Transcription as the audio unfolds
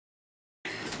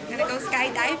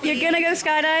skydiving. You're gonna go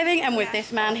skydiving, and with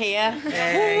this man here.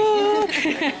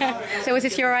 So was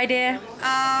this your idea?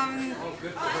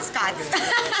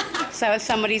 Scott's. So it's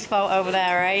somebody's fault over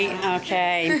there, right?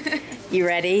 Okay. You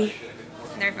ready?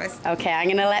 Nervous. Okay, I'm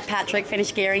gonna let Patrick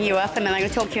finish gearing you up, and then I'm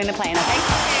gonna talk to you in the plane, okay?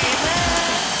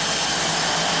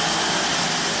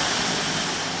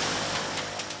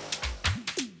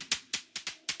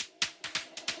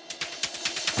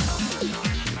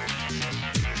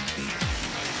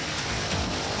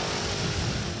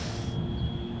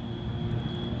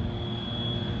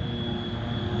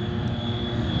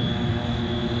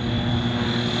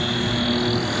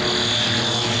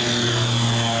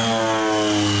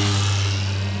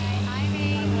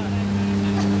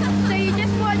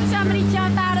 Somebody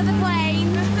jump out of the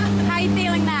plane. How are you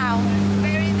feeling now?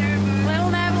 Very nervous. Little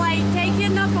nerve, like take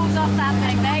your knuckles off that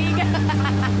thing. There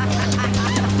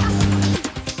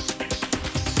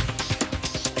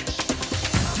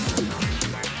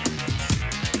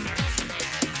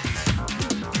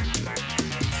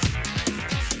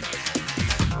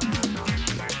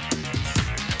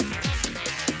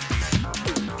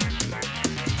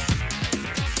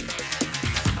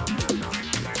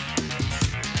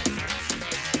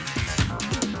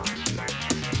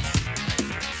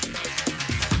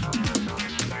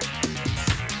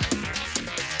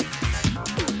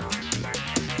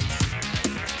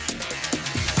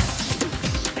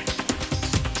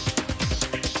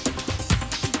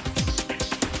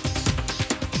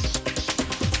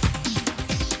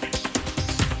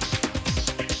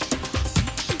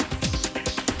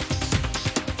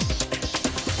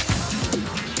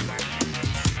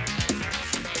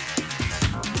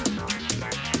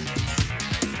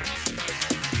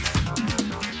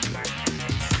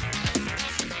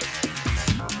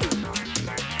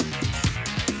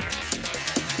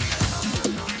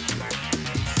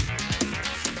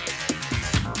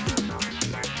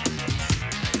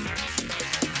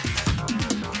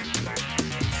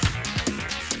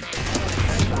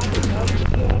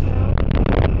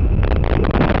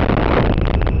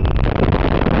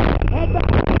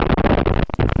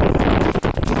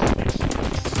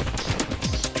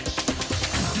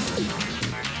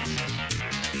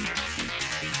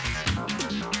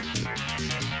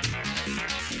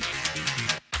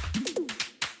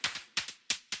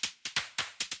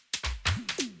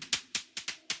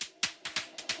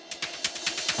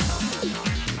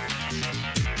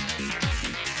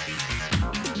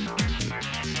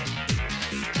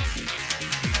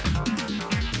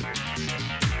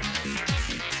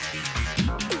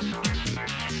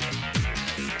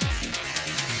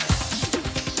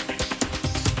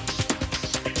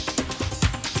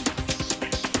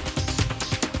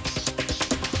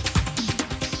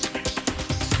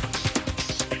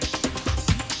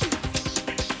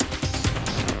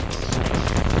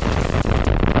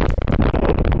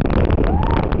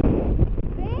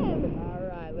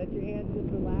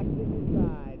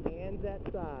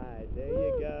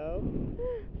you go.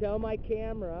 Tell my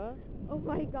camera. Oh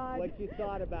my God. What you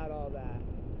thought about all that.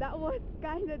 That was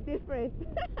kind of different.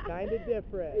 Kind of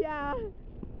different. Yeah.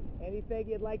 Anything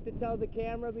you'd like to tell the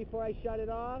camera before I shut it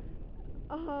off?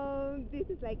 This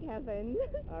is like heaven.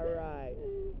 All right.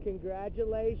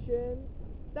 Congratulations.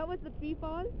 That was the free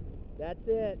fall? That's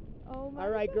it. Oh my All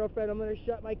right, God. girlfriend, I'm going to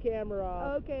shut my camera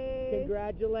off. Okay.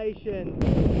 Congratulations.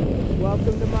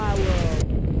 Welcome to my world.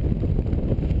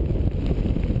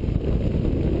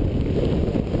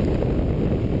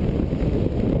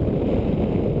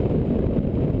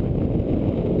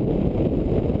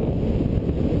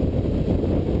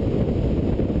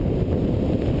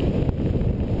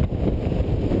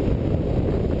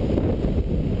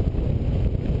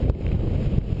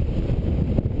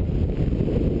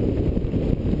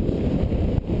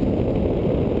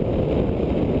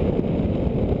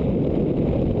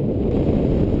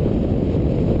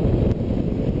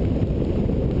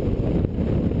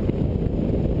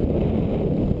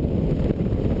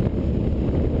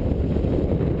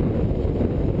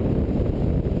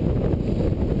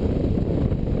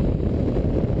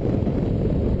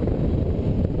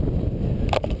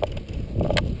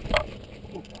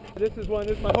 This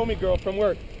is my homie girl from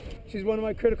work. She's one of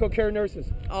my critical care nurses.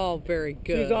 Oh, very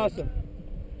good. She's awesome.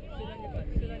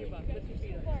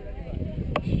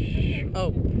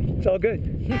 Oh. It's all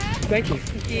good. Thank you.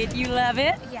 Did you love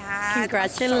it? Yeah.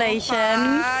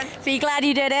 Congratulations. So you glad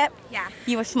you did it? Yeah.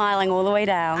 You were smiling all the way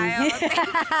down. You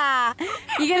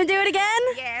gonna do it again?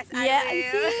 Yes, Yeah.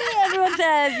 I will. See, everyone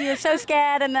says you're so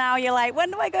scared, and now you're like, when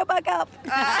do I go back up?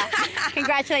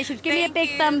 Congratulations. Give me a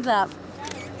big thumbs up.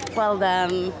 Well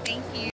done. Thank